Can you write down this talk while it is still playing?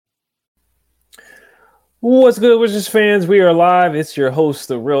What's good, Wizards fans? We are live. It's your host,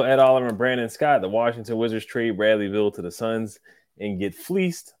 the real Ed Oliver and Brandon Scott. The Washington Wizards trade Bradley Beal to the Suns and get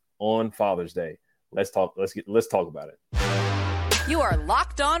fleeced on Father's Day. Let's talk. Let's talk about it. You are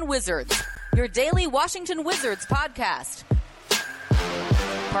Locked On Wizards, your daily Washington Wizards podcast.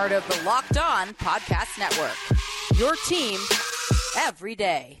 Part of the Locked On Podcast Network. Your team every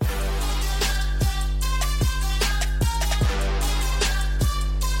day.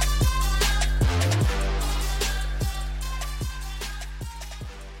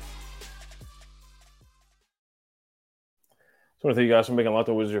 I want to thank you guys for making Locked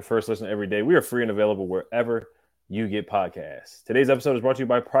On Wizards your first listen every day. We are free and available wherever you get podcasts. Today's episode is brought to you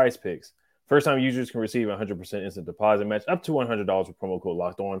by Prize Picks. First-time users can receive a 100% instant deposit match up to $100 with promo code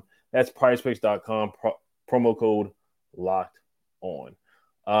Locked On. That's PrizePicks.com, promo code Locked On.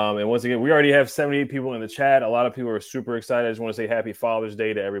 And once again, we already have 78 people in the chat. A lot of people are super excited. I just want to say Happy Father's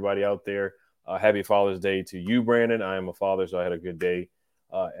Day to everybody out there. Happy Father's Day to you, Brandon. I am a father, so I had a good day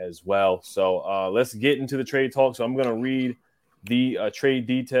as well. So let's get into the trade talk. So I'm going to read the trade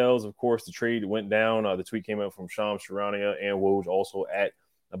details. Of course, the trade went down. The tweet came out from Shams Charania and Woj also at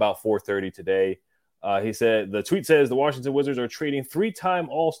about 4:30 today. He said, the tweet says the Washington Wizards are trading three-time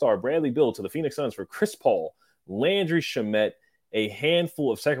All-Star Bradley Beal to the Phoenix Suns for Chris Paul, Landry Shamet, a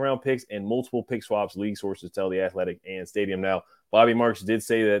handful of second-round picks, and multiple pick swaps, league sources tell The Athletic and Stadium. Now, Bobby Marks did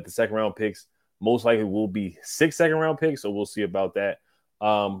say that the second-round picks most likely will be 6 second-round picks, so we'll see about that.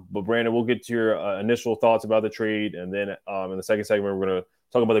 But Brandon, we'll get to your initial thoughts about the trade, and then in the second segment, we're going to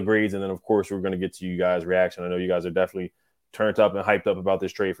talk about the grades, and then, of course, we're going to get to you guys' reaction. I know you guys are definitely turned up and hyped up about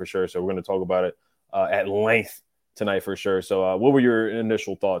this trade for sure, so we're going to talk about it at length tonight for sure. So what were your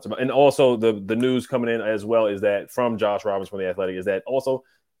initial thoughts? And also the news coming in as well is that from Josh Robbins from The Athletic is that also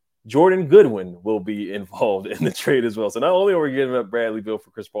Jordan Goodwin will be involved in the trade as well. So not only are we giving up Bradley Beal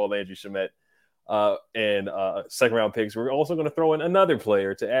for Chris Paul, Landry Shamet, and second round picks, we're also going to throw in another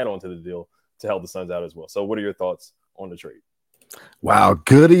player to add on to the deal to help the Suns out as well. So what are your thoughts on the trade? Wow,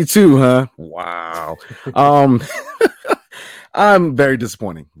 goody too, huh? Wow. I'm very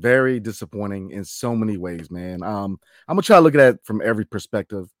disappointing in so many ways, man. I'm gonna try to look at it from every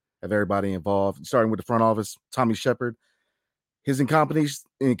perspective of everybody involved, starting with the front office. Tommy Shepard, his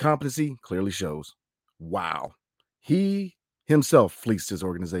incompetency clearly shows. Wow, he himself fleeced his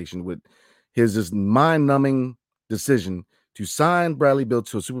organization with his just mind-numbing decision to sign Bradley Beal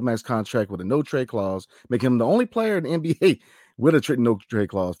to a supermax contract with a no-trade clause, make him the only player in the NBA with a no-trade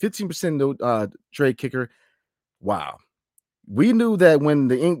clause, 15% no trade kicker. Wow. We knew that when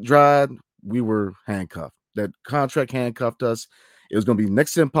the ink dried, we were handcuffed. That contract handcuffed us. It was going to be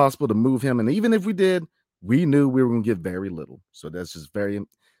next to impossible to move him. And even if we did, we knew we were going to get very little. So that's just very,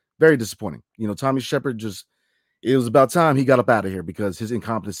 very disappointing. You know, Tommy Shepard it was about time he got up out of here because his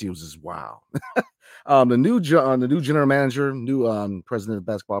incompetency was just wow. The new general manager, new president of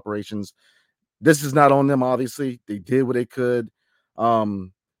basketball operations, this is not on them, obviously. They did what they could.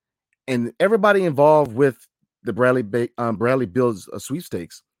 And everybody involved with the Bradley Beal's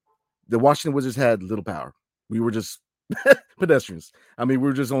sweepstakes, the Washington Wizards had little power. We were just pedestrians. I mean, we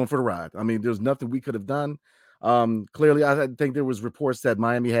were just on for the ride. I mean, there's nothing we could have done. Clearly, I think there was reports that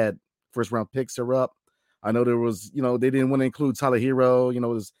Miami had first-round picks are up. I know there was, they didn't want to include Tyler Hero.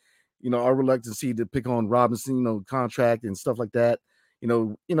 Our reluctancy to pick on Robinson, contract and stuff like that.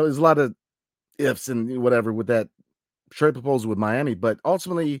 There's a lot of ifs and whatever with that trade proposal with Miami, but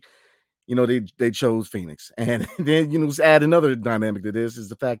ultimately, they chose Phoenix. And then, just add another dynamic to this is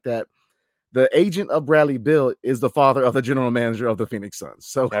the fact that the agent of Bradley Beal is the father of the general manager of the Phoenix Suns.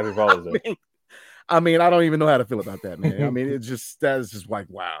 So Happy Father's Day. I mean, I don't even know how to feel about that, man. I mean, that is just like,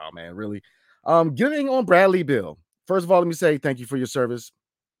 wow, man, really. Getting on Bradley Beal. First of all, let me say thank you for your service.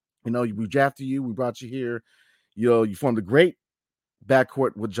 We drafted you. We brought you here. You formed a great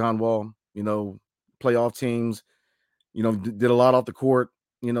backcourt with John Wall, playoff teams, did a lot off the court,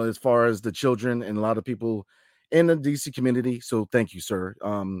 as far as the children and a lot of people in the DC community. So thank you, sir.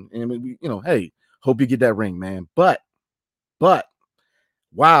 And we, hey, hope you get that ring, man. But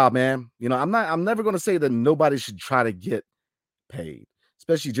wow, man, I'm never going to say that nobody should try to get paid,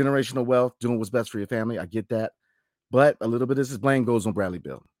 especially generational wealth, doing what's best for your family. I get that. But a little bit of this blame goes on Bradley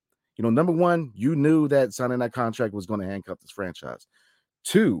Beal. Number one, you knew that signing that contract was going to handcuff this franchise.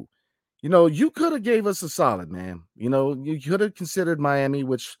 Two, you could have gave us a solid, man. You could have considered Miami,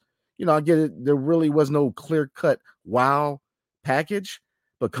 which, I get it. There really was no clear-cut wow package.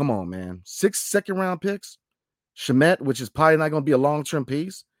 But come on, man. 6 second-round picks. Shamet, which is probably not going to be a long-term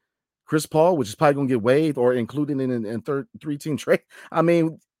piece. Chris Paul, which is probably going to get waived or included in three-team trade. I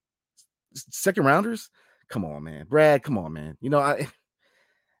mean, second-rounders? Come on, man. Brad, come on, man.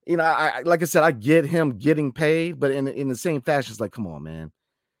 I like I said, I get him getting paid, but in the same fashion, it's like, come on, man.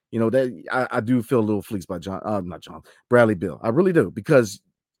 That I do feel a little fleeced by Bradley Beal. I really do, because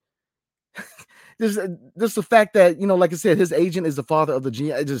there's the fact that, like I said, his agent is the father of the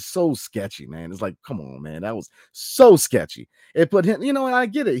GM. It's just so sketchy, man. It's like, come on, man. That was so sketchy. It put him, and I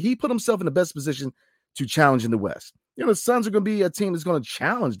get it. He put himself in the best position to challenge in the West. The Suns are going to be a team that's going to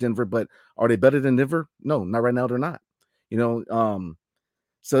challenge Denver, but are they better than Denver? No, not right now. They're not.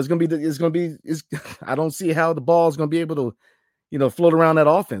 So I don't see how the ball is going to be able to, float around that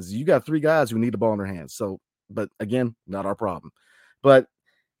offense. You got three guys who need the ball in their hands. So, but again, not our problem. But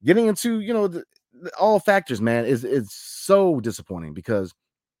getting into, all factors, man, is so disappointing, because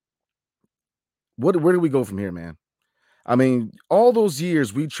where do we go from here, man? I mean, all those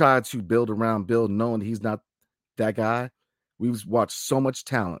years we tried to build around Bill, knowing he's not that guy. We've watched so much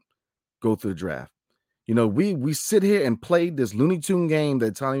talent go through the draft. We sit here and play this Looney Tune game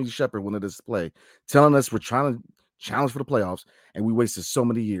that Tommy Shepard wanted us to play, telling us we're trying to challenge for the playoffs, and we wasted so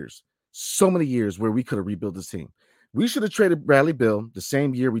many years where we could have rebuilt this team. We should have traded Bradley Beal the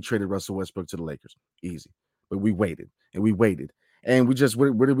same year we traded Russell Westbrook to the Lakers. Easy. But we waited. And we just,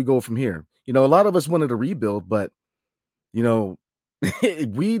 where did we go from here? A lot of us wanted to rebuild, but,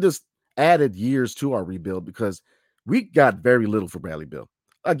 we just added years to our rebuild because we got very little for Bradley Beal.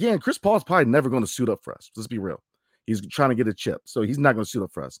 Again, Chris Paul's probably never going to suit up for us. Let's be real. He's trying to get a chip, so he's not going to suit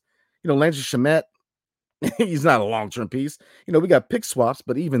up for us. Landry Shamet, he's not a long-term piece. We got pick swaps,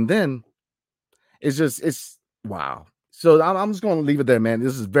 but even then, it's wow. So I'm just going to leave it there, man.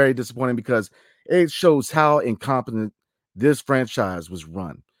 This is very disappointing because it shows how incompetent this franchise was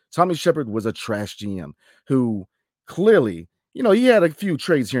run. Tommy Shepard was a trash GM who clearly, he had a few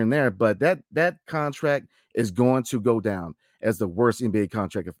trades here and there, but that contract is going to go down as the worst NBA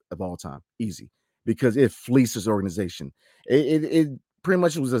contract of all time. Easy. Because it fleeced his organization. It pretty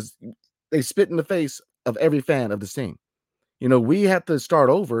much they spit in the face of every fan of the team. We have to start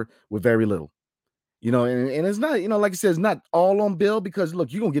over with very little. And it's not, like I said, it's not all on Bill, because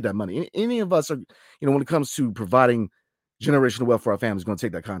look, you're gonna get that money. Any of us are, when it comes to providing generational wealth for our families, going to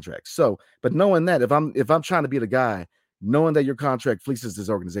take that contract. So, but knowing that, if I'm trying to be the guy, knowing that your contract fleeces this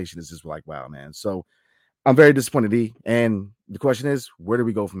organization is just like, wow, man. So I'm very disappointed, E. And the question is, where do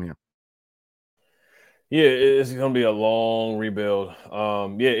we go from here? Yeah, it's going to be a long rebuild.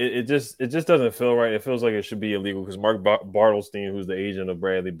 It just doesn't feel right. It feels like it should be illegal because Mark Bartelstein, who's the agent of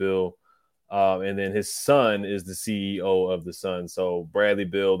Bradley Beal, and then his son is the CEO of the Suns. So Bradley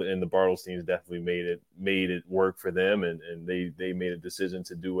Beal and the Bartelsteins definitely made it work for them, and they made a decision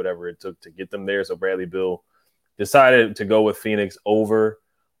to do whatever it took to get them there. So Bradley Beal decided to go with Phoenix over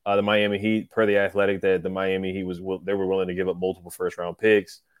the Miami Heat, per the Athletic, that the Miami Heat they were willing to give up multiple first round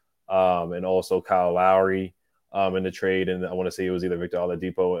picks, and also Kyle Lowry in the trade. And I want to say it was either Victor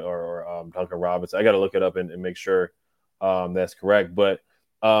Oladipo or Duncan Robinson. I got to look it up and make sure that's correct. But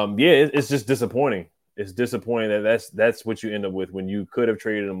it's just disappointing. It's disappointing that that's what you end up with when you could have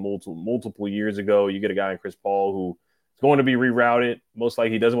traded him multiple years ago. You get a guy in Chris Paul who is going to be rerouted. Most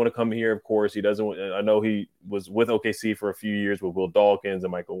likely he doesn't want to come here. Of course, he doesn't. I know he was with OKC for a few years with Will Dawkins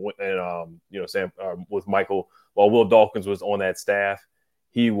and Michael and Sam with Michael, while Will Dawkins was on that staff.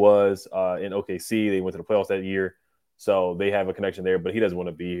 He was in OKC. They went to the playoffs that year, so they have a connection there. But he doesn't want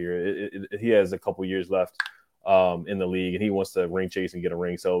to be here. He has a couple years left in the league, and he wants to ring chase and get a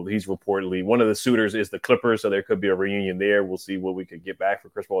ring. So he's reportedly one of the suitors is the Clippers. So there could be a reunion there. We'll see what we could get back for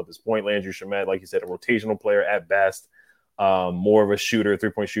Chris Paul at this point. Landry Shamet, like you said, a rotational player at best, more of a shooter,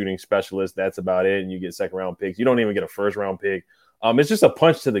 3-point shooting specialist. That's about it. And you get second round picks. You don't even get a first round pick. It's just a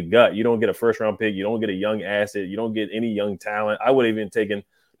punch to the gut. You don't get a first round pick. You don't get a young asset. You don't get any young talent. I would have even taken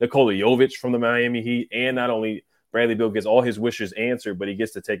Nikola Jovic from the Miami Heat. And not only Bradley Beal gets all his wishes answered, but he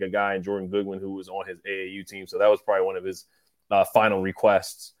gets to take a guy in Jordan Goodwin who was on his AAU team. So that was probably one of his final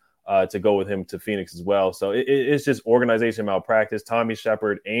requests to go with him to Phoenix as well. So it's just organization malpractice. Tommy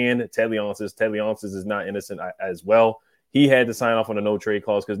Shepard and Ted Leonsis. Ted Leonsis is not innocent as well. He had to sign off on a no-trade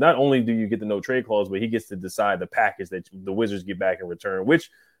clause because not only do you get the no-trade clause, but he gets to decide the package that the Wizards get back in return,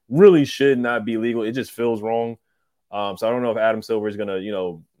 which really should not be legal. It just feels wrong. So I don't know if Adam Silver is going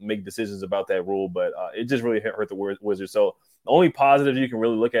to, make decisions about that rule, but it just really hurt the Wizards. So the only positives you can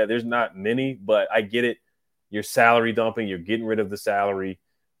really look at, there's not many, but I get it. You're salary dumping. You're getting rid of the salary.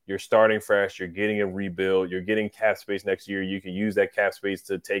 You're starting fresh. You're getting a rebuild. You're getting cap space next year. You can use that cap space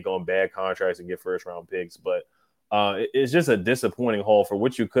to take on bad contracts and get first-round picks, but it's just a disappointing haul for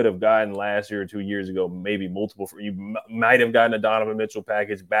what you could have gotten last year or 2 years ago, maybe multiple. You might have gotten a Donovan Mitchell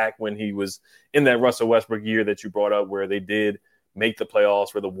package back when he was in that Russell Westbrook year that you brought up where they did make the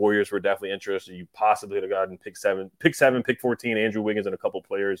playoffs, where the Warriors were definitely interested. You possibly could have gotten pick 7, pick 14, Andrew Wiggins, and a couple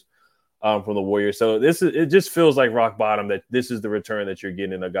players from the Warriors. So it just feels like rock bottom that this is the return that you're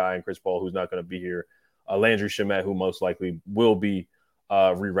getting in a guy in Chris Paul who's not going to be here. Landry Shamet, who most likely will be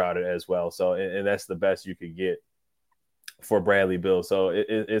rerouted as well. So, and that's the best you could get for Bradley Beal. So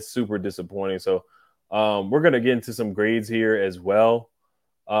it's super disappointing. So we're going to get into some grades here as well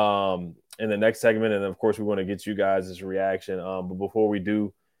in the next segment. And of course, we want to get you guys' reaction. But before we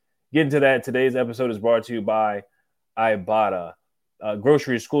do get into that, today's episode is brought to you by Ibotta.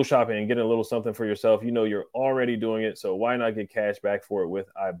 Groceries, school shopping, and getting a little something for yourself. You know you're already doing it, so why not get cash back for it with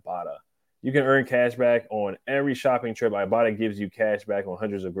Ibotta? You can earn cash back on every shopping trip. Ibotta gives you cash back on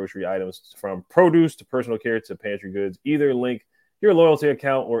hundreds of grocery items, from produce to personal care to pantry goods. Either link your loyalty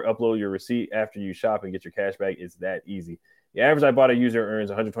account or upload your receipt after you shop and get your cash back. It's that easy. The average Ibotta user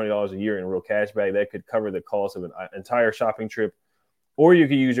earns $120 a year in real cash back. That could cover the cost of an entire shopping trip, or you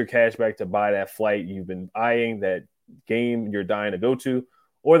could use your cash back to buy that flight you've been eyeing, that game you're dying to go to,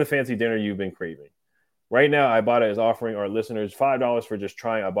 or the fancy dinner you've been craving. Right now, Ibotta is offering our listeners $5 for just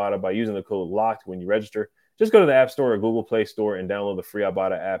trying Ibotta by using the code LOCKED when you register. Just go to the App Store or Google Play Store and download the free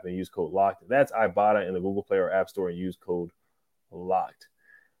Ibotta app and use code LOCKED. That's Ibotta in the Google Play or App Store and use code LOCKED.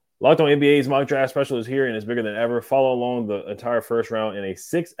 Locked On NBA's mock draft special is here and it's bigger than ever. Follow along the entire first round in a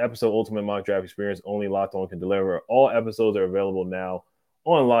 6-episode ultimate mock draft experience only Locked On can deliver. All episodes are available now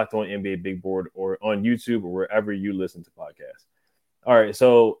on Locked On NBA Big Board or on YouTube or wherever you listen to podcasts. All right,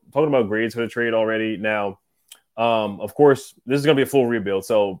 so talking about grades for the trade already. Now, of course, this is going to be a full rebuild.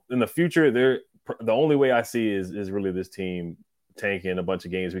 So in the future, the only way I see is really this team tanking a bunch of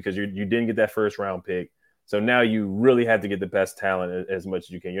games because you didn't get that first round pick. So now you really have to get the best talent as much as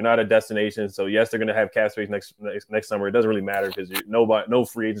you can. You're not a destination. So yes, they're going to have cap space next summer. It doesn't really matter because no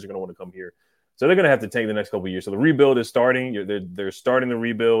free agents are going to want to come here. So they're going to have to tank the next couple of years. So the rebuild is starting. They're starting the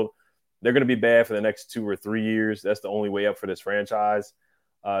rebuild. They're going to be bad for the next 2 or 3 years. That's the only way up for this franchise.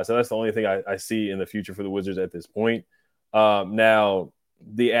 So that's the only thing I see in the future for the Wizards at this point. Now,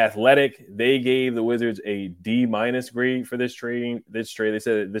 The Athletic, they gave the Wizards a D- grade for this trade. They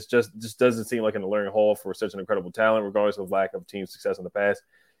said this just doesn't seem like an alluring haul for such an incredible talent, regardless of lack of team success in the past.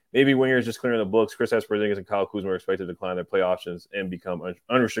 Maybe Winger is just clearing the books. Kristaps Porzingis and Kyle Kuzma are expected to decline their play options and become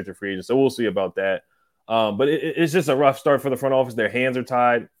unrestricted free agents. So we'll see about that. But it's just a rough start for the front office. Their hands are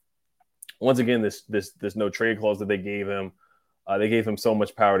tied. Once again, this no trade clause that they gave him. They gave him so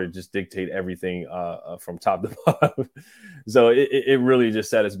much power to just dictate everything from top to bottom. So it really just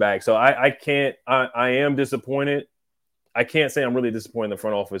set us back. So I am disappointed. I can't say I'm really disappointed in the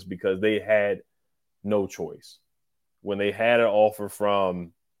front office because they had no choice. When they had an offer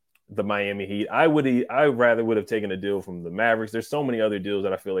from the Miami Heat, I rather would have taken a deal from the Mavericks. There's so many other deals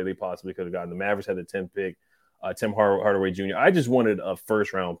that I feel like they possibly could have gotten. The Mavericks had the 10th pick, Tim Hardaway Jr. I just wanted a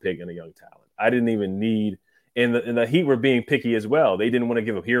first-round pick and a young talent. I didn't even need – and the Heat were being picky as well. They didn't want to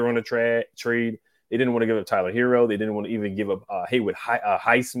give up Hero on a trade. They didn't want to give up Tyler Hero. They didn't want to even give up Haywood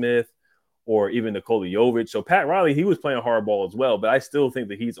Highsmith or even Nikola Jovic. So Pat Riley, he was playing hardball as well, but I still think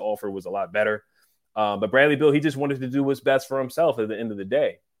the Heat's offer was a lot better. But Bradley Beal, he just wanted to do what's best for himself at the end of the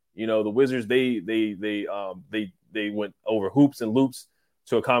day. You know, the Wizards, they went over hoops and loops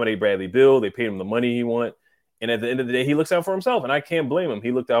to accommodate Bradley Beal. They paid him the money he wanted. And at the end of the day, he looks out for himself, and I can't blame him.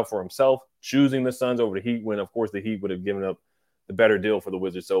 He looked out for himself, choosing the Suns over the Heat when, of course, the Heat would have given up the better deal for the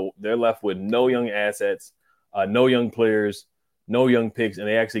Wizards. So they're left with no young assets, no young players, no young picks, and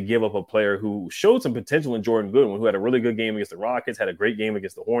they actually give up a player who showed some potential in Jordan Goodwin, who had a really good game against the Rockets, had a great game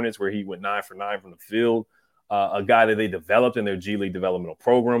against the Hornets where he went 9 for 9 from the field, a guy that they developed in their G League developmental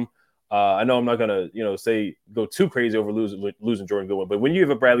program. I know I'm not going to, go too crazy over losing Jordan Goodwin, but when you have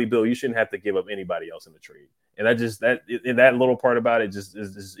a Bradley Beal, you shouldn't have to give up anybody else in the trade. And that little part about it just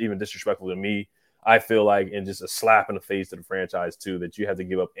is even disrespectful to me. I feel like, and just a slap in the face to the franchise too, that you have to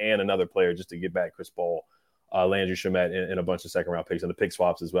give up and another player just to get back Chris Paul, Landry Shamet, and a bunch of second round picks and the pick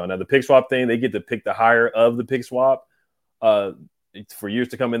swaps as well. Now the pick swap thing, they get to pick the higher of the pick swap for years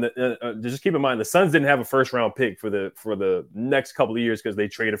to come. Just keep in mind, the Suns didn't have a first round pick for the next couple of years because they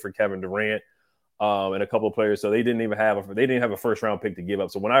traded for Kevin Durant and a couple of players, so they didn't have a first round pick to give up.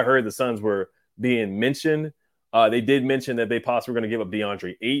 So when I heard the Suns were being mentioned, they did mention that they possibly were going to give up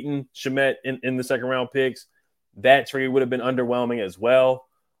DeAndre Ayton, Shamet in the second round picks. That trade would have been underwhelming as well.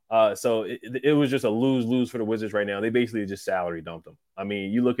 So it was just a lose-lose for the Wizards right now. They basically just salary dumped them. I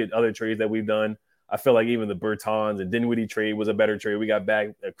mean, you look at other trades that we've done. I feel like even the Bertans and Dinwiddie trade was a better trade. We got back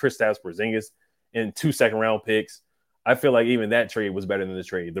Kristaps Porzingis and 2 second-round picks. I feel like even that trade was better than the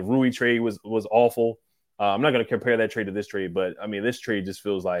trade. The Rui trade was awful. I'm not going to compare that trade to this trade, but, I mean, this trade just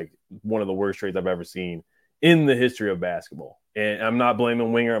feels like one of the worst trades I've ever seen in the history of basketball. And I'm not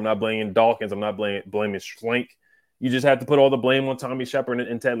blaming Winger. I'm not blaming Dawkins. I'm not blaming Schlenk. You just have to put all the blame on Tommy Shepard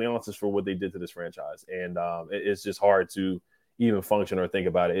and Ted Leonsis for what they did to this franchise. And it's just hard to even function or think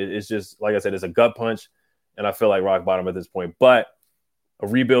about it. It's just, like I said, it's a gut punch. And I feel like rock bottom at this point. But a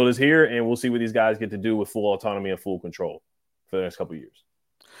rebuild is here, and we'll see what these guys get to do with full autonomy and full control for the next couple of years.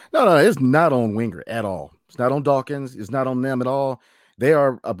 No, it's not on Winger at all. It's not on Dawkins. It's not on them at all. They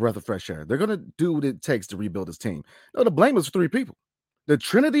are a breath of fresh air. They're going to do what it takes to rebuild this team. No, the blame is for three people. The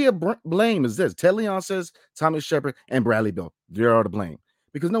trinity of blame is this: Ted Leonsis, Tommy Shepard, and Bradley Beal. They are to blame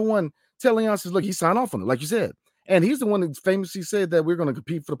because no one. Ted Leonsis, look, he signed off on it, like you said, and he's the one that famously said that we're going to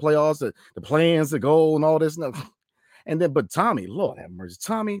compete for the playoffs, the plans, the goal, and all this. And then, but Tommy, Lord have mercy,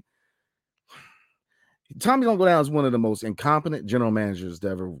 Tommy don't go down as one of the most incompetent general managers to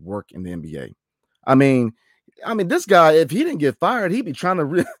ever work in the NBA. I mean, this guy, if he didn't get fired, he'd be trying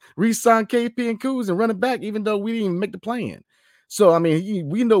to re-sign KP and Kuz and run it back, even though we didn't even make the plan. So, I mean,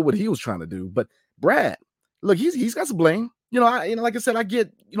 we know what he was trying to do. But Brad, look, he's got some blame. Like I said, I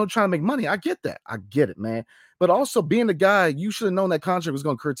get, trying to make money. I get that. I get it, man. But also being the guy, you should have known that contract was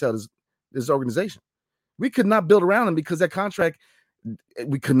going to curtail this organization. We could not build around him because that contract.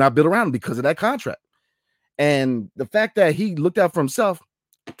 We could not build around him because of that contract. And the fact that he looked out for himself,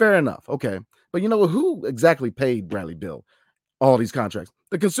 fair enough. Okay. But who exactly paid Bradley Beal all these contracts?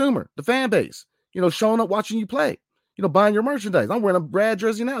 The consumer, the fan base, showing up, watching you play, buying your merchandise. I'm wearing a Brad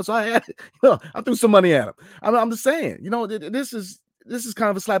jersey now. So I threw some money at him. I'm just saying, this is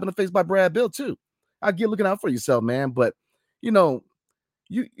kind of a slap in the face by Brad Beal too. I get looking out for yourself, man. But,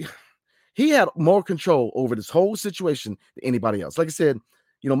 he had more control over this whole situation than anybody else. Like I said,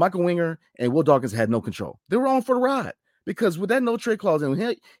 Michael Winger and Will Dawkins had no control. They were on for the ride because with that no trade clause,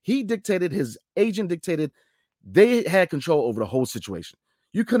 and he dictated, his agent dictated, they had control over the whole situation.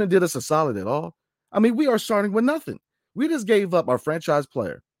 You couldn't have did us a solid at all. I mean, we are starting with nothing. We just gave up our franchise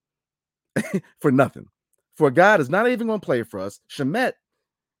player for nothing. For a guy that's not even going to play for us. Shamet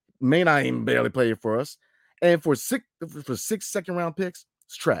may not even barely play for us. And for six second-round picks,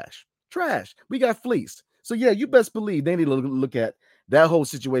 it's trash. Trash. We got fleeced. So, yeah, you best believe they need to look at that whole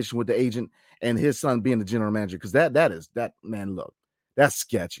situation with the agent and his son being the general manager, because that man, look, that's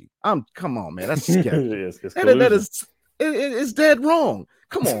sketchy. Come on, man, that's sketchy. It's dead wrong.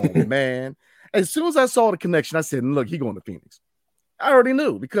 Come on, man. As soon as I saw the connection, I said, look, he going to Phoenix. I already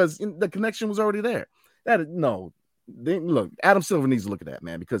knew because the connection was already there. Look, Adam Silver needs to look at that,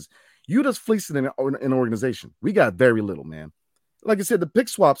 man, because you just fleeced an organization. We got very little, man. Like I said, the pick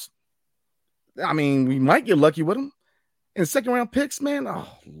swaps, I mean, we might get lucky with them. And second-round picks, man, oh,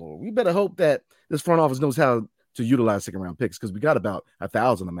 Lord, we better hope that this front office knows how to utilize second-round picks because we got about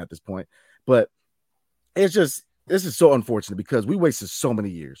 1,000 of them at this point. But this is so unfortunate because we wasted so many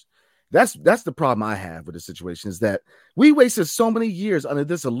years. That's the problem I have with the situation is that we wasted so many years under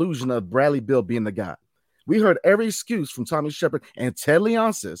this illusion of Bradley Beal being the guy. We heard every excuse from Tommy Shepard and Ted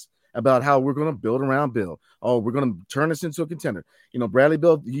Leonsis about how we're going to build around Bill. Oh, we're going to turn this into a contender. Bradley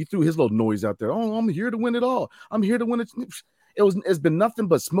Beal, he threw his little noise out there. Oh, I'm here to win it all. I'm here to win it. It's been nothing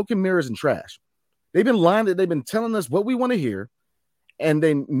but smoke and mirrors and trash. They've been lying. They've been telling us what we want to hear. And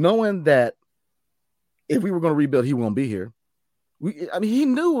then knowing that if we were going to rebuild, he won't be here. He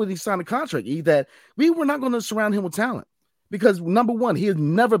knew when he signed the contract, that we were not going to surround him with talent because number one, he has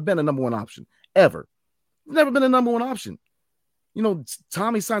never been a number one option ever. Never been a number one option.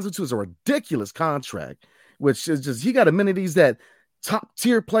 Tommy signs into a ridiculous contract, which is just, he got amenities that top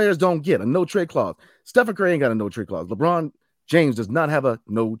tier players don't get, a no trade clause. Stephen Curry ain't got a no trade clause. LeBron James does not have a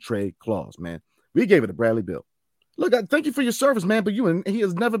no trade clause, man. We gave it to Bradley Beal. Look, thank you for your service, man, but he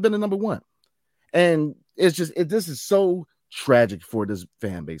has never been a number one. And it's just, this is so tragic for this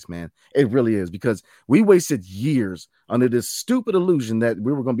fan base, man. It really is because we wasted years under this stupid illusion that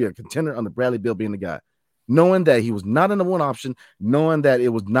we were going to be a contender under Bradley Beal being the guy. Knowing that he was not a number one option, knowing that it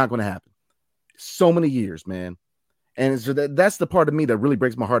was not going to happen. So many years, man. And that's the part of me that really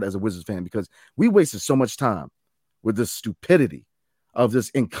breaks my heart as a Wizards fan because we wasted so much time with this stupidity of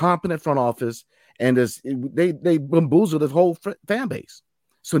this incompetent front office and they bamboozled the whole fan base.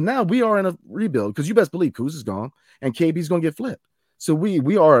 So now we are in a rebuild because you best believe Kuz is gone and KB's going to get flipped. So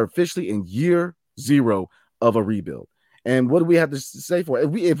we are officially in year 0 of a rebuild. And what do we have to say for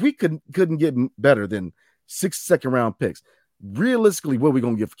it? If we couldn't get better than 6 second-round picks, realistically, what are we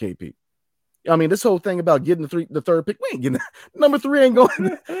going to get for KP? I mean, this whole thing about getting the third pick, we ain't getting number 3 ain't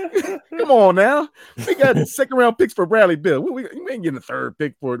going. Come on now. We got second-round picks for Bradley Beal. We ain't getting the third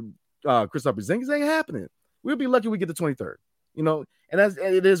pick for Kristaps Porzingis. It ain't happening. We'll be lucky we get the 23rd. And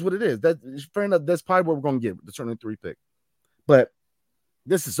it is what it is. Fair enough. That's probably what we're going to get, the 23 pick. But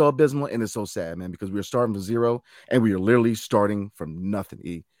This is so abysmal and it's so sad, man, because we are starting from zero and we are literally starting from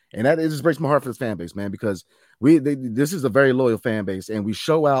nothing. And it just breaks my heart for this fan base, man, because this is a very loyal fan base, and we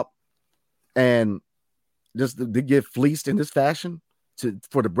show out and just to get fleeced in this fashion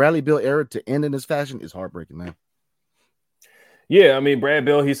for the Bradley Beal era to end in this fashion is heartbreaking, man. Yeah, I mean, Brad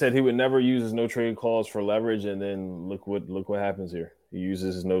Beal, he said he would never use his no trade clause for leverage, and then look what happens here. He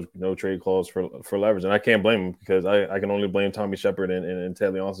uses his no trade clause for leverage, and I can't blame him because I can only blame Tommy Shepard and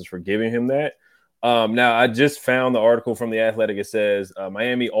Ted Leonsis for giving him that. Now, I just found the article from The Athletic. It says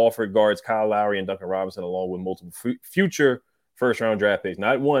Miami offered guards Kyle Lowry and Duncan Robinson along with multiple future first-round draft picks,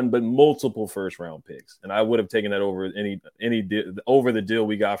 not one but multiple first-round picks, and I would have taken that over over the deal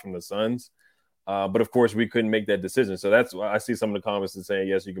we got from the Suns. But of course, we couldn't make that decision. So that's why I see some of the comments that saying,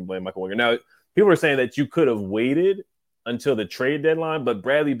 yes, you can blame Michael Winger. Now, people are saying that you could have waited until the trade deadline, but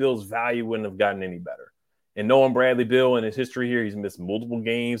Bradley Beal's value wouldn't have gotten any better. And knowing Bradley Beal and his history here, he's missed multiple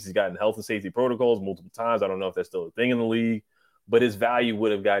games. He's gotten health and safety protocols multiple times. I don't know if that's still a thing in the league, but his value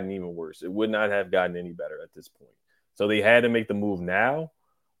would have gotten even worse. It would not have gotten any better at this point. So they had to make the move now.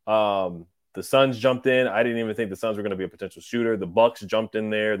 The Suns jumped in. I didn't even think the Suns were going to be a potential shooter. The Bucks jumped in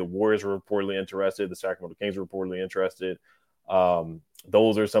there. The Warriors were reportedly interested. The Sacramento Kings were reportedly interested.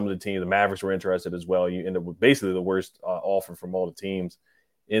 Those are some of the teams. The Mavericks were interested as well. You end up with basically the worst offer from all the teams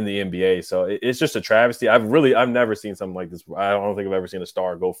in the NBA. So it's just a travesty. I've never seen something like this. I don't think I've ever seen a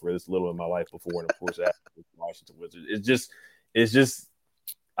star go for this little in my life before. And of course, after the Washington Wizards, it's just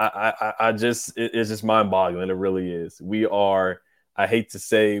mind-boggling. It really is. I hate to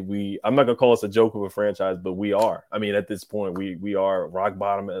say I'm not going to call us a joke of a franchise, but we are. I mean, at this point, we are rock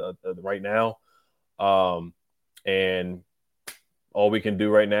bottom right now. And all we can do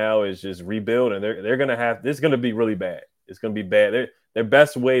right now is just rebuild. And they're going to have – this is going to be really bad. It's going to be bad. Their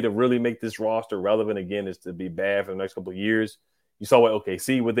best way to really make this roster relevant again is to be bad for the next couple of years. You saw what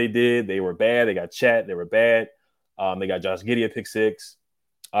OKC, what they did. They were bad. They got Chet. They were bad. They got Josh Giddey at pick 6.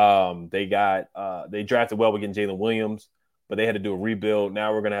 They drafted well with getting Jalen Williams. But they had to do a rebuild.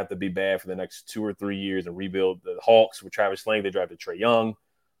 Now we're going to have to be bad for the next 2 or 3 years and rebuild. The Hawks with Travis Slang, they drafted Trae Young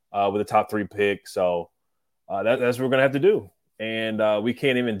with a top 3 pick. So that's what we're going to have to do. And we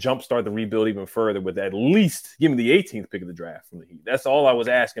can't even jumpstart the rebuild even further with at least give me the 18th pick of the draft from the Heat. That's all I was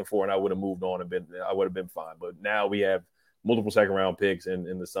asking for, and I would have moved on I would have been fine. But now we have multiple second-round picks,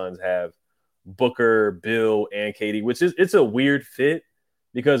 and the Suns have Booker, Bill, and KD, which it's a weird fit.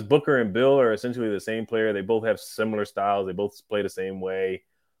 Because Booker and Bill are essentially the same player. They both have similar styles. They both play the same way.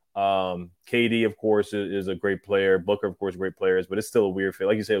 KD, of course, is a great player. Booker, of course, great players. But it's still a weird fit.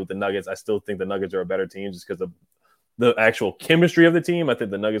 Like you said, with the Nuggets, I still think the Nuggets are a better team just because of the actual chemistry of the team. I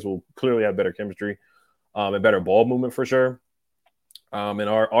think the Nuggets will clearly have better chemistry and better ball movement for sure. And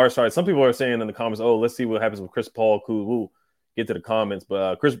our side, some people are saying in the comments, oh, let's see what happens with Chris Paul. Cool. We'll get to the comments.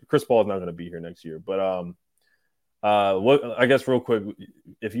 But Chris Paul is not going to be here next year. But what I guess real quick,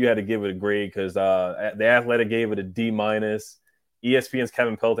 if you had to give it a grade, because the Athletic gave it a D-. ESPN's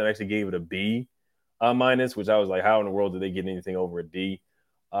Kevin Pelton actually gave it a B-, which I was like, how in the world did they get anything over a D?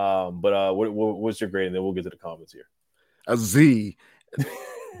 But what's your grade? And then we'll get to the comments here. A Z.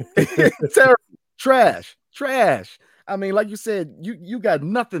 Terrible. Trash. I mean, like you said, you got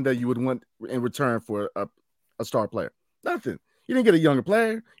nothing that you would want in return for a star player. Nothing. You didn't get a younger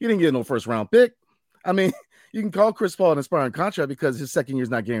player. You didn't get no first round pick. I mean, you can call Chris Paul an aspiring contract because his second year is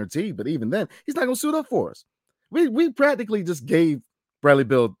not guaranteed, but even then, he's not going to suit up for us. We practically just gave Bradley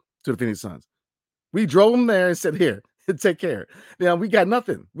Beal to the Phoenix Suns. We drove him there and said, here, take care. We got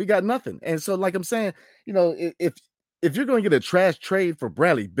nothing. And so, like I'm saying, if you're going to get a trash trade for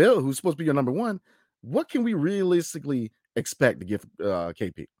Bradley Beal, who's supposed to be your number one, what can we realistically expect to give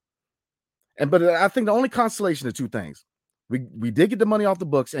KP? But I think the only consolation is 2 things. We did get the money off the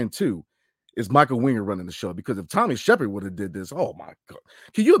books, and 2, is Michael Winger running the show, because if Tommy Shepard would have did this, oh my God,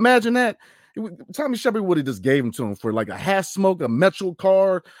 can you imagine that? Tommy Shepard would have just gave him to him for like a half smoke, a Metro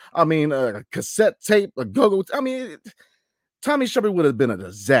card, a cassette tape, a go-go. Tommy Shepard would have been a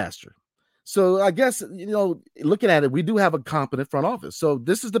disaster. So I guess, looking at it, we do have a competent front office. So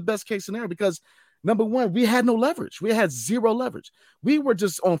this is the best case scenario because, number one, we had no leverage. We had zero leverage. We were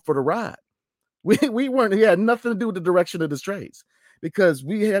just on for the ride. We had nothing to do with the direction of the trades. Because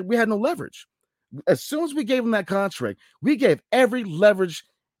we had no leverage. As soon as we gave him that contract, we gave every leverage,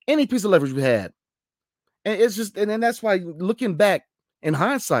 any piece of leverage we had. And it's just, and then that's why, looking back in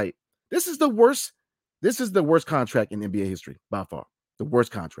hindsight, this is the worst contract in NBA history by far. The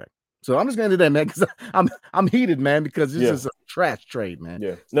worst contract. So I'm just gonna do that, man, because I'm heated, man, because this is a trash trade, man.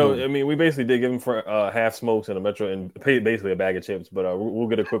 Yeah. No, I mean, we basically did give him for half smokes and a Metro and basically a bag of chips. But we'll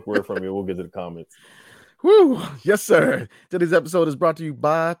get a quick word from you. We'll get to the comments. Whew. Yes, sir. Today's episode is brought to you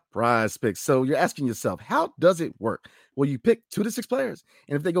by Prize Picks. So you're asking yourself, how does it work? Well, you pick 2 to 6 players,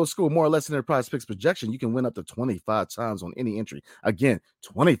 and if they go score more or less in their Prize Picks projection, you can win up to 25 times on any entry. Again,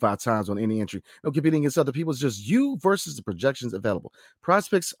 25 times on any entry. No competing against other people. It's just you versus the projections available. Prize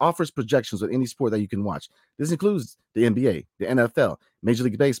Picks offers projections on any sport that you can watch. This includes the NBA, the NFL, Major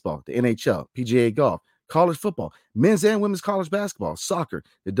League Baseball, the NHL, PGA Golf, college football, men's and women's college basketball, soccer,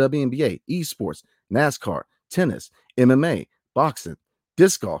 the WNBA, esports, NASCAR, tennis, MMA, boxing,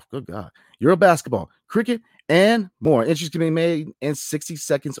 disc golf, good God, Euro basketball, cricket, and more. Entries can be made in 60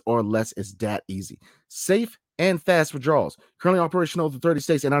 seconds or less. It's that easy. Safe and fast withdrawals. Currently operational in 30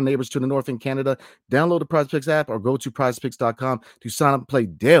 states and our neighbors to the north in Canada. Download the PrizePicks app or go to prizepicks.com to sign up and play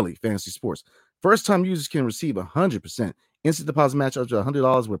daily fantasy sports. First-time users can receive 100% instant deposit match up to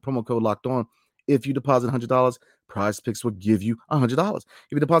 $100 with promo code locked on. If you deposit $100, Prize Picks will give you $100. If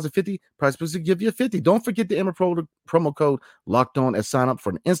you deposit $50, Prize Picks will give you $50. Don't forget to enter promo code locked on as sign up for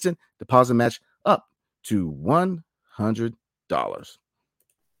an instant deposit match up to $100.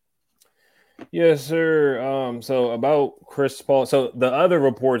 Yes, sir. So about Chris Paul. So the other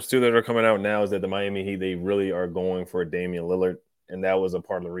reports too that are coming out now is that the Miami Heat, they really are going for Damian Lillard. And that was a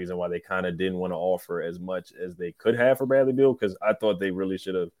part of the reason why they kind of didn't want to offer as much as they could have for Bradley Beal, because I thought they really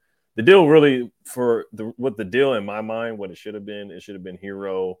should have. The deal really what the deal in my mind, what it should have been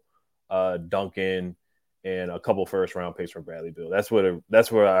Hero, Duncan, and a couple first round picks from Bradley Beal. That's what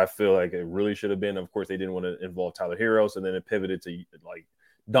I feel like it really should have been. Of course, they didn't want to involve Tyler Hero, so then it pivoted to like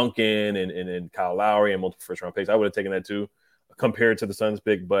Duncan and Kyle Lowry and multiple first round picks. I would have taken that too, compared to the Suns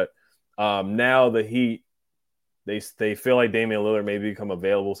pick. But now the Heat, they feel like Damian Lillard may become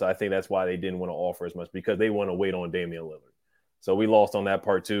available, so I think that's why they didn't want to offer as much, because they want to wait on Damian Lillard. So we lost on that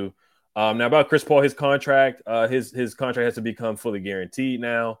part too. Now about Chris Paul, his contract, his contract has to become fully guaranteed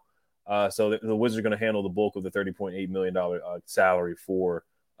now. So the Wizards are going to handle the bulk of the $30.8 million salary for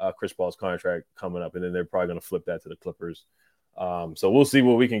Chris Paul's contract coming up, and then they're probably going to flip that to the Clippers. So we'll see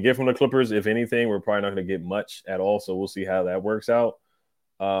what we can get from the Clippers. If anything, we're probably not going to get much at all. So we'll see how that works out.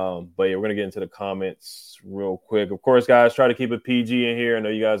 But yeah, we're going to get into the comments real quick. Of course, guys, try to keep it PG in here. I know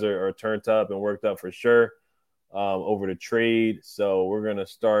you guys are turned up and worked up for sure. Over the trade. So we're going to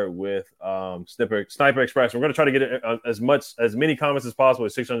start with Sniper Express. We're going to try to get as many comments as possible.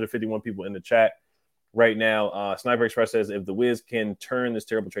 There's 651 people in the chat right now. Sniper Express says, if the Wiz can turn this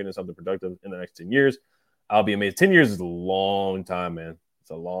terrible trade into something productive in the next 10 years, I'll be amazed. 10 years is a long time, man.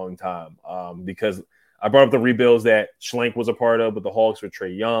 It's a long time. Because I brought up the rebuilds that Schlenk was a part of, but the Hawks were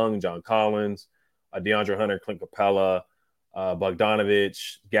Trae Young, John Collins, DeAndre Hunter, Clint Capella,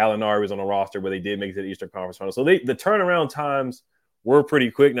 Bogdanovich, Gallinari was on the roster, but they did make it to the Eastern Conference Finals. So the turnaround times were pretty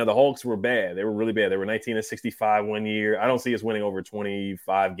quick. Now the Hawks were bad; they were really bad. They were 19-65 one year. I don't see us winning over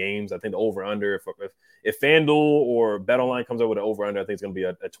 25 games. I think the over under, if FanDuel or BetOnline comes up with an over under, I think it's going to be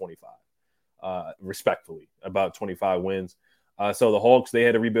at 25. Respectfully, about 25 wins. So the Hawks, they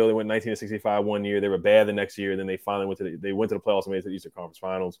had to rebuild. They went 19-65 one year. They were bad the next year. Then they finally went to the playoffs and made it to the Eastern Conference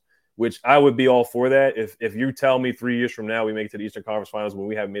Finals, which I would be all for that. If you tell me 3 years from now we make it to the Eastern Conference Finals when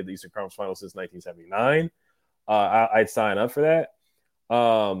we haven't made the Eastern Conference Finals since 1979, I'd sign up for that.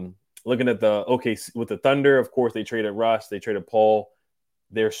 Looking at with the Thunder, of course, they traded Russ, they traded Paul.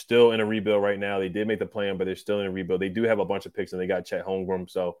 They're still in a rebuild right now. They did make the plan, but they're still in a rebuild. They do have a bunch of picks, and they got Chet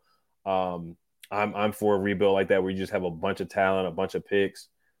Holmgren. So I'm for a rebuild like that, where you just have a bunch of talent, a bunch of picks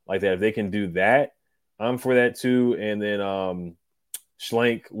like that. If they can do that, I'm for that too. And then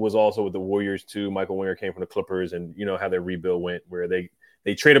Schlenk was also with the Warriors too. Michael Winger came from the Clippers, and you know how their rebuild went, where they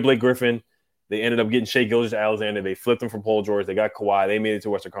traded Blake Griffin. They ended up getting Shai Gilgeous-Alexander. They flipped him from Paul George. They got Kawhi. They made it to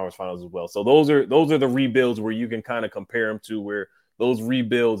Western Conference Finals as well. So those are the rebuilds where you can kind of compare them to, where those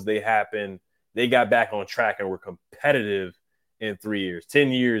rebuilds, they happened. They got back on track and were competitive in 3 years. 10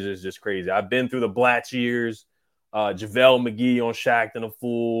 years is just crazy. I've been through the Blatch years. JaVale McGee on Shaqtin' a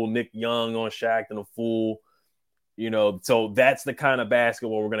Fool. Nick Young on Shaqtin' a Fool. You know, so that's the kind of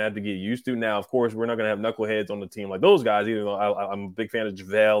basketball we're going to have to get used to. Now, of course, we're not going to have knuckleheads on the team like those guys, even though I'm a big fan of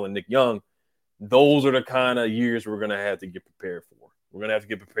JaVale and Nick Young. Those are the kind of years we're going to have to get prepared for. We're going to have to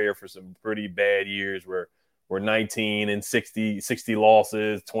get prepared for some pretty bad years where we're 19 and 60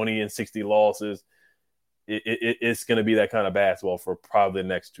 losses, 20 and 60 losses. It's going to be that kind of basketball for probably the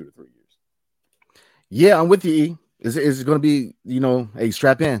next 2 to 3 years. Yeah, I'm with you, E. It's going to be,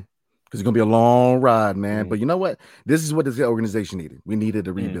 strap in, because it's going to be a long ride, man. But you know what? This is what this organization needed. We needed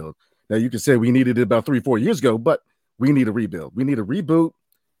a rebuild. Now, you could say we needed it about 3-4 years ago, but we need a rebuild. We need a reboot,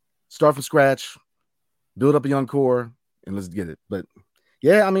 start from scratch, build up a young core, and let's get it. But,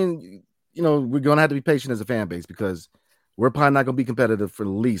 yeah, I mean, we're going to have to be patient as a fan base, because we're probably not going to be competitive for at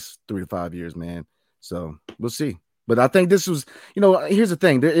least 3 to 5 years, man. So we'll see. But I think this was, here's the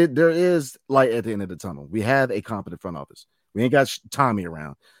thing. There is light at the end of the tunnel. We have a competent front office. We ain't got Tommy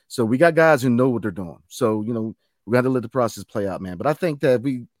around. So we got guys who know what they're doing. So, we got to let the process play out, man. But I think that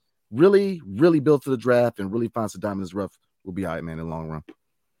we really, really built for the draft and really find some diamonds rough. We'll be all right, man, in the long run.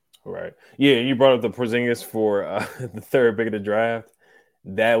 Right. Yeah, you brought up the Porzingis for the third pick of the draft.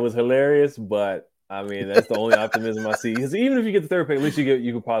 That was hilarious, but I mean, that's the only optimism I see. Because even if you get the third pick, at least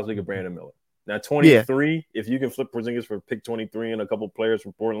you could possibly get Brandon Miller. Now, 23, if you can flip Porzingis for pick 23 and a couple players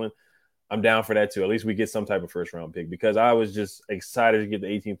from Portland, I'm down for that too. At least we get some type of first round pick, because I was just excited to get the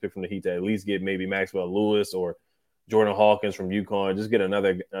 18th pick from the Heat to at least get maybe Maxwell Lewis or Jordan Hawkins from UConn. Just get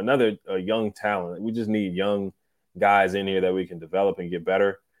another young talent. We just need young guys in here that we can develop and get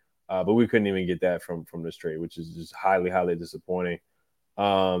better. But we couldn't even get that from this trade, which is just highly, highly disappointing.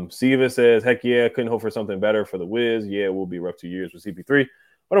 Siva says, heck yeah, couldn't hope for something better for the Wiz. Yeah, it will be a rough 2 years with CP3.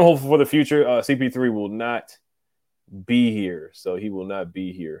 But I'm hopeful for the future. CP3 will not be here. So he will not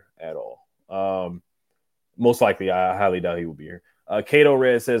be here at all. Most likely, I highly doubt he will be here. Cato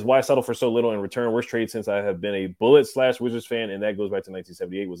Red says, why settle for so little in return? Worst trade since I have been a Bullet/Wizards fan, and that goes back to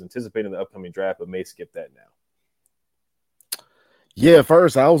 1978. Was anticipating the upcoming draft, but may skip that now. Yeah,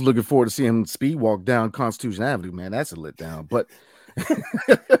 first I was looking forward to seeing him speed walk down Constitution Avenue, man. That's a letdown. But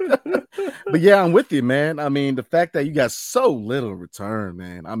but yeah, I'm with you, man. I mean, the fact that you got so little return,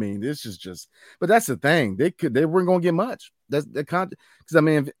 man. I mean, this is just. But that's the thing. They weren't going to get much. That's the because I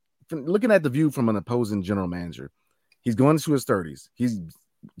mean, looking at the view from an opposing general manager, he's going into his 30s.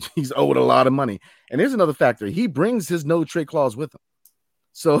 He's owed a lot of money, and here's another factor. He brings his no trade clause with him.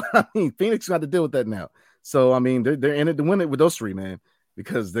 So I mean, Phoenix got to deal with that now. So I mean, they're in it to win it with those three, man,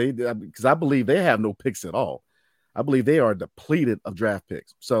 because I believe they have no picks at all. I believe they are depleted of draft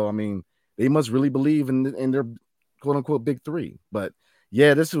picks. So I mean, they must really believe in their quote unquote big three. But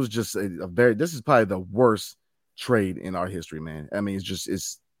yeah, this was just this is probably the worst trade in our history, man. I mean,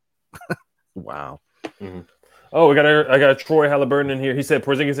 it's wow. Mm-hmm. Oh, I got Troy Halliburton in here. He said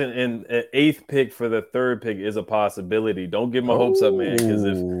Porzingis in 8th pick for the 3rd pick is a possibility. Don't get my hopes up, man, because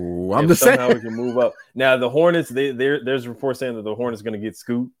if somehow we can move up. Now the Hornets, there's reports saying that the Hornets going to get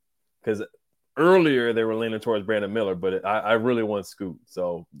Scoot, because earlier they were leaning towards Brandon Miller, but I really want Scoot.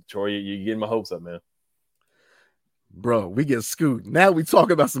 So Troy, you getting my hopes up, man. Bro, we get Scoot. Now we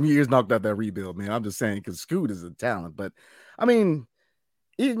talk about some years knocked out that rebuild, man. I'm just saying, because Scoot is a talent, but I mean.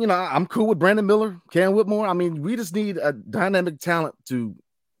 I'm cool with Brandon Miller, Cam Whitmore. I mean, we just need a dynamic talent to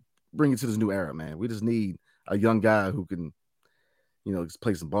bring it to this new era, man. We just need a young guy who can, just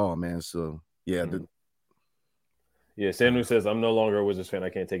play some ball, man. So, yeah. Sanu says, I'm no longer a Wizards fan. I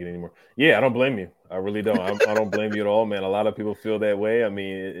can't take it anymore. Yeah, I don't blame you. I really don't. I don't blame you at all, man. A lot of people feel that way. I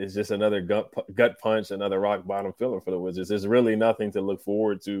mean, it's just another gut punch, another rock bottom filler for the Wizards. There's really nothing to look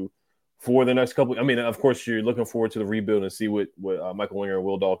forward to for the next couple. I mean, of course, you're looking forward to the rebuild and see what Michael Winger,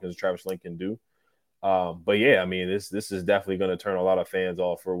 Will Dawkins, and Travis Link can do. But yeah, I mean, this is definitely going to turn a lot of fans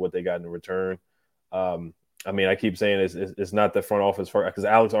off for what they got in return. I mean, I keep saying it's not the front office, because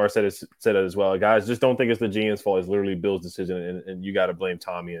Alex R said it as well. Guys, just don't think it's the GM's fault. It's literally Bill's decision, and you got to blame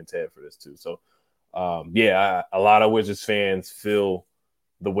Tommy and Ted for this too. So, a lot of Wizards fans feel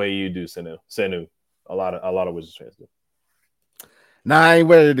the way you do, Senu. A lot of Wizards fans do. Nah, I ain't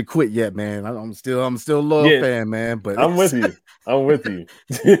ready to quit yet, man. I'm still a loyal fan, man. But I'm with you.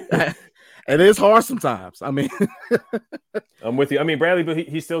 And it's hard sometimes. I mean, I'm with you. I mean, Bradley, but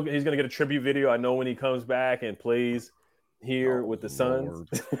he's going to get a tribute video. I know when he comes back and plays here with the Suns.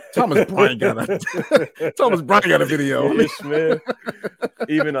 Thomas Bryant got a video. Smith,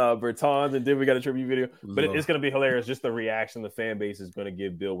 even Bertans and Denver got a tribute video. But it's going to be hilarious. Just the reaction the fan base is going to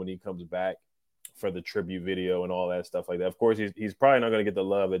give Bill when he comes back for the tribute video and all that stuff like that. Of course, he's probably not going to get the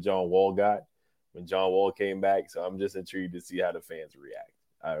love that John Wall got when John Wall came back. So I'm just intrigued to see how the fans react.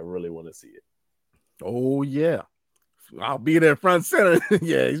 I really want to see it. Oh, yeah. I'll be there front center.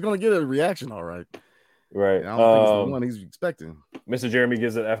 Yeah, he's going to get a reaction, all right. Right. I don't think it's the one he's expecting. Mr. Jeremy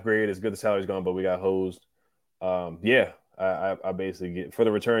gives it F grade. It's good the salary's gone, but we got hosed. I basically get, for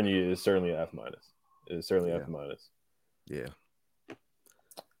the return year, it's certainly F minus. It's certainly F minus. Yeah.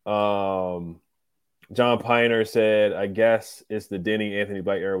 John Piner said, I guess it's the Denny Anthony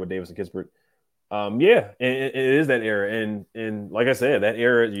Black era with Davis and Kispert. It is that era. And like I said, that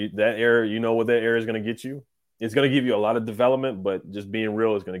era, you know what that era is going to get you? It's going to give you a lot of development, but just being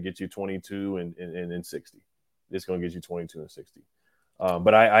real is going to get you 22 and 60. It's going to get you 22 and 60.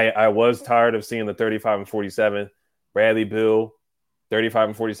 But I was tired of seeing the 35 and 47. Bradley Bill, 35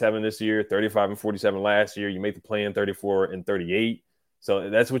 and 47 this year, 35 and 47 last year. You make the play in 34 and 38. So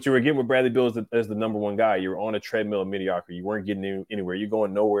that's what you were getting with Bradley Beal as the number one guy. You were on a treadmill of mediocrity. You weren't getting anywhere. You're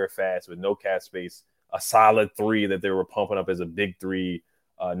going nowhere fast with no cap space. A solid three that they were pumping up as a big three.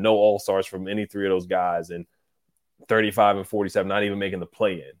 No all-stars from any three of those guys. And 35 and 47, not even making the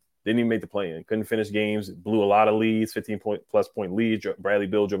play-in. Didn't even make the play-in. Couldn't finish games. Blew a lot of leads, 15-plus point leads. Bradley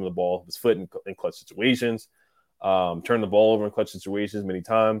Beal dribbling the ball, his foot in clutch situations. Turned the ball over in clutch situations many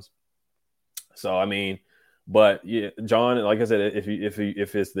times. So, I mean, but yeah, John, like I said,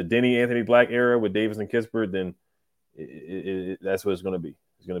 if it's the Denny Anthony Black era with Davis and Kispert, then that's what it's going to be.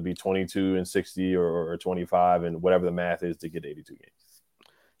 It's going to be 22 and 60 or 25 and whatever the math is to get 82 games.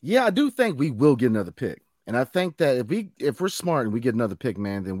 Yeah, I do think we will get another pick. And I think that if we're smart and we get another pick,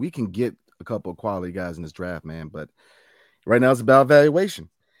 man, then we can get a couple of quality guys in this draft, man. But right now it's about valuation.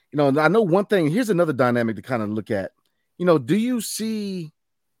 I know one thing. Here's another dynamic to kind of look at. Do you see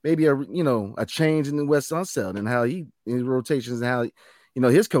maybe a change in the Wes Unseld and how his rotations and how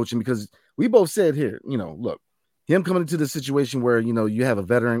his coaching? Because we both said here, look, him coming into the situation where you have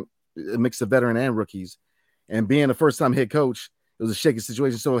a mix of veteran and rookies, and being a first-time head coach, it was a shaky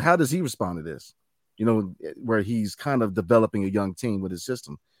situation. So how does he respond to this? Where he's kind of developing a young team with his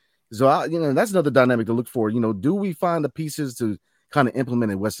system. So, that's another dynamic to look for. Do we find the pieces to kind of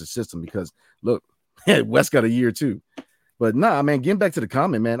implement in West's system? Because, look, West got a year too. But, man, getting back to the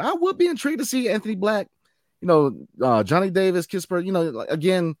comment, man, I would be intrigued to see Anthony Black, Johnny Davis, Kispert.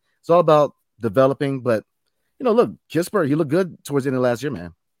 Again, it's all about developing. But, look, Kispert, he looked good towards the end of last year,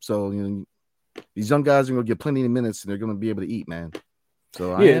 man. So, these young guys are going to get plenty of minutes, and they're going to be able to eat, man.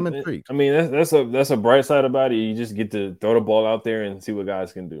 So I am intrigued. I mean, that's a bright side about it. You just get to throw the ball out there and see what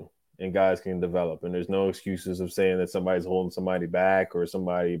guys can do, and guys can develop. And there's no excuses of saying that somebody's holding somebody back, or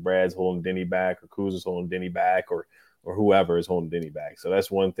Brad's holding Denny back, or Kuz is holding Denny back, or whoever is holding Denny back. So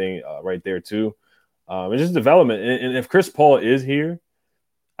that's one thing right there too. It's just development. And if Chris Paul is here,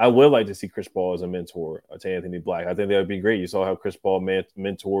 I would like to see Chris Paul as a mentor to Anthony Black. I think that would be great. You saw how Chris Paul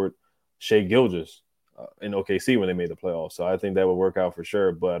mentored Shai Gilgeous in OKC when they made the playoffs. So I think that would work out for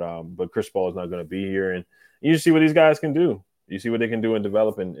sure. But Chris Paul is not going to be here. And you just see what these guys can do. You see what they can do and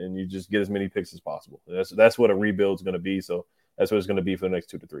develop, and you just get as many picks as possible. That's what a rebuild is going to be. So that's what it's going to be for the next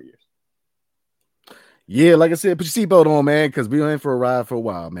 2 to 3 years. Yeah, like I said, put your seatbelt on, man, because we're in for a ride for a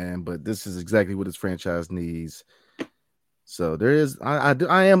while, man. But this is exactly what this franchise needs. So there is,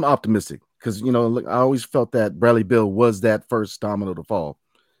 I am optimistic because, I always felt that Bradley Beal was that first domino to fall.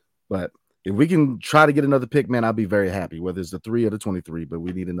 But if we can try to get another pick, man, I'll be very happy, whether it's the 3 or the 23, but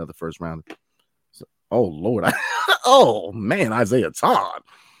we need another first round. So, oh, Lord. Oh, man, Isaiah Todd.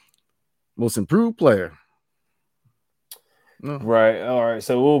 Most improved player. No. Right. All right.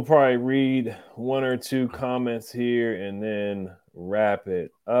 So we'll probably read 1 or 2 comments here and then wrap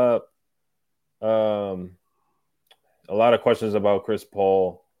it up. A lot of questions about Chris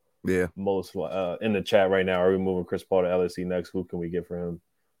Paul. Yeah. Most in the chat right now. Are we moving Chris Paul to LSC next? Who can we get for him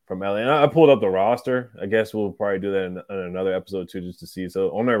from LA? And I pulled up the roster. I guess we'll probably do that in another episode too, just to see.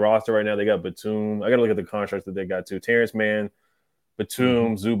 So on their roster right now, they got Batum. I got to look at the contracts that they got too. Terrence Mann,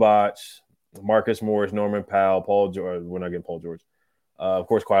 Batum, Zubac, Marcus Morris, Norman Powell, Paul George. We're not getting Paul George. Of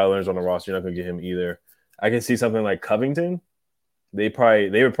course, Kawhi Leonard's on the roster. You're not going to get him either. I can see something like Covington. They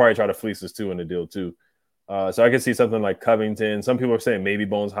would probably try to fleece us too in the deal too. So I can see something like Covington. Some people are saying maybe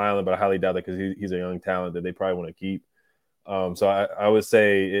Bones Highland, but I highly doubt that because he's a young talent that they probably want to keep. So I would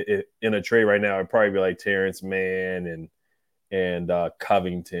say in a trade right now, it'd probably be like Terrence Mann and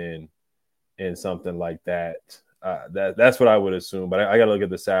Covington and something like that. That's what I would assume. But I got to look at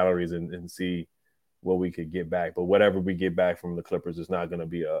the salaries and see what we could get back. But whatever we get back from the Clippers is not going to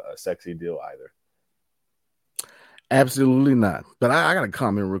be a sexy deal either. Absolutely not. But I got a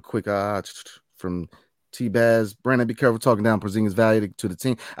comment real quick from T-Baz. Brandon, be careful talking down Porzingis' value to the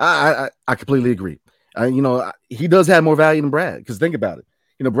team. I completely agree. He does have more value than Brad, because think about it.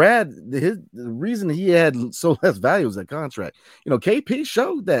 Brad, the reason he had so less value was that contract. KP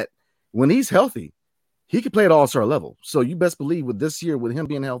showed that when he's healthy, he could play at all-star level. So you best believe with this year, with him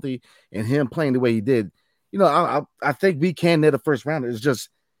being healthy and him playing the way he did, I think we can net a first rounder. It's just,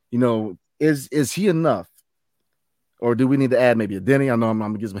 is he enough? Or do we need to add maybe a Denny? I know I'm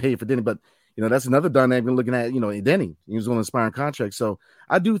going to get some hate for Denny, but that's another dynamic we're looking at. Denny, he was on an expiring contract. So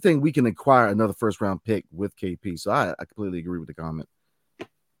I do think we can acquire another first-round pick with KP. So I completely agree with the comment.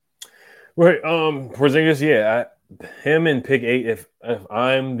 Right. Porzingis, yeah. Him and pick 8, if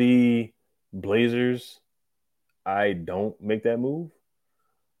I'm the Blazers, I don't make that move.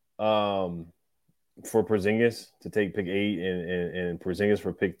 For Porzingis to take pick 8 and Porzingis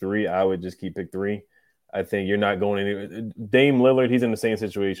for pick 3, I would just keep pick 3. I think you're not going anywhere. Dame Lillard, he's in the same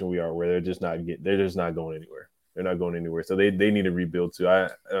situation we are, where they're just not going anywhere. They're not going anywhere. So they need to rebuild too. I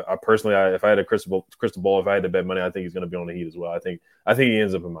personally, if I had a crystal ball, if I had to bet money, I think he's going to be on the Heat as well. I think he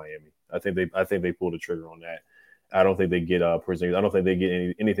ends up in Miami. I think they pull the trigger on that. I don't think they get Porzingis. I don't think they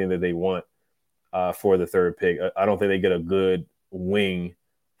get anything that they want for the third pick. I don't think they get a good wing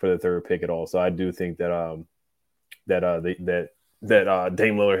for the third pick at all. So I do think that Dame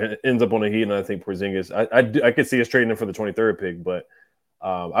Lillard ends up on the Heat, and I think Porzingis. I could see us trading him for the 23rd pick, but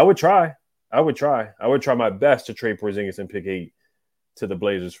I would try. I would try my best to trade Porzingis and pick 8 to the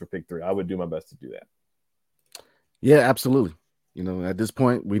Blazers for pick 3. I would do my best to do that. Yeah, absolutely. At this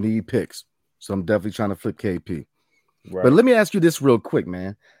point, we need picks. So I'm definitely trying to flip KP. Right. But let me ask you this real quick,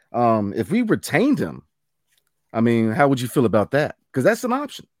 man. If we retained him, I mean, how would you feel about that? Because that's an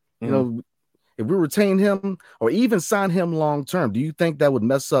option. Mm-hmm. If we retain him or even sign him long term, do you think that would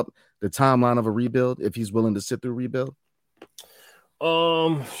mess up the timeline of a rebuild if he's willing to sit through a rebuild?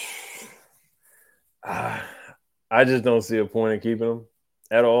 I just don't see a point in keeping him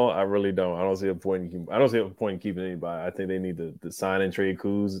at all. I really don't. I don't see a point in keeping anybody. I think they need to sign and trade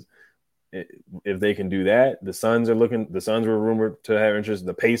Kuz. If they can do that, the Suns were rumored to have interest.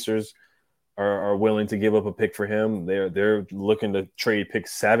 The Pacers are willing to give up a pick for him. They're looking to trade pick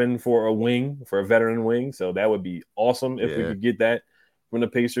 7 for a veteran wing. So that would be awesome if we could get that from the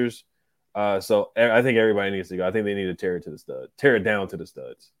Pacers. So I think everybody needs to go. I think they need to tear it down to the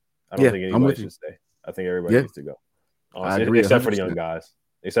studs. I don't think anybody should stay. I think everybody needs to go. Honestly, I agree, except 100%. For the young guys.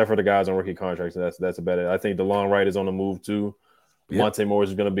 Except for the guys on rookie contracts. That's a better. I think DeLon Wright is on the move too. Monte Morris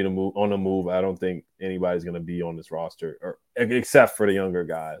is going to be on the move. I don't think anybody's going to be on this roster, except for the younger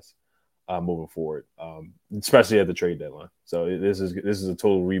guys moving forward, especially at the trade deadline. So this is a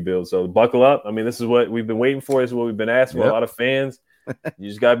total rebuild. So buckle up. I mean, this is what we've been waiting for. This is what we've been asking for. A lot of fans. You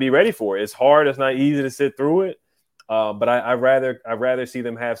just got to be ready for it. It's hard. It's not easy to sit through it. But I'd rather see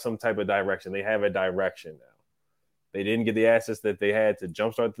them have some type of direction. They have a direction now. They didn't get the assets that they had to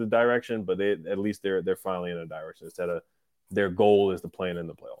jumpstart the direction, but at least they're finally in a direction instead of their goal is to play in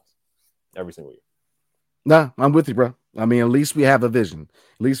the playoffs every single year. Nah, I'm with you, bro. I mean, at least we have a vision.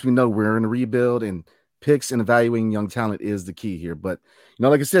 At least we know we're in a rebuild, and picks and evaluating young talent is the key here. But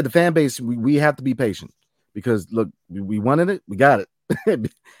like I said, the fan base, we have to be patient because look, we wanted it, we got it.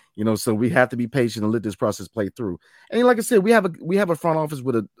 So we have to be patient and let this process play through. And like I said, we have a front office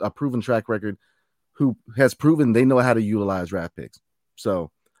with a proven track record who has proven they know how to utilize draft picks.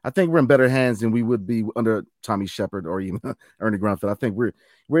 So I think we're in better hands than we would be under Tommy Shepard or even Ernie Grunfeld. I think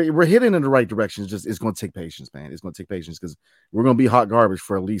we're heading in the right direction. It's going to take patience, man. It's going to take patience because we're going to be hot garbage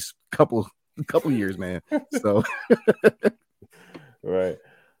for at least a couple years, man. So, right.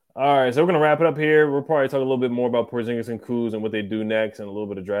 All right, so we're going to wrap it up here. We'll probably talk a little bit more about Porzingis and Kuz and what they do next and a little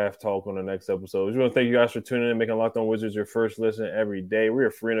bit of draft talk on the next episode. We just want to thank you guys for tuning in and making Locked On Wizards your first listen every day. We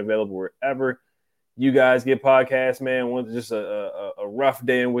are free and available wherever you guys get podcasts, man. Just a rough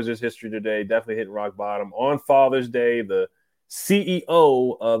day in Wizards history today. Definitely hitting rock bottom. On Father's Day, the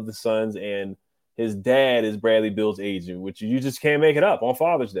CEO of the Suns and his dad is Bradley Beal's agent, which you just can't make it up on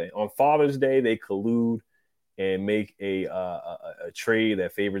Father's Day. On Father's Day, they collude and make a trade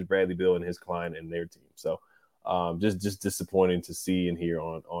that favors Bradley Beal and his client and their team. So just disappointing to see and hear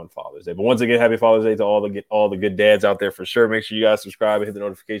on Father's Day. But once again, happy Father's Day to all the good dads out there for sure. Make sure you guys subscribe and hit the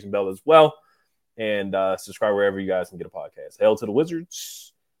notification bell as well. And subscribe wherever you guys can get a podcast. Hail to the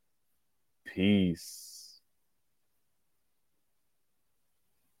Wizards. Peace.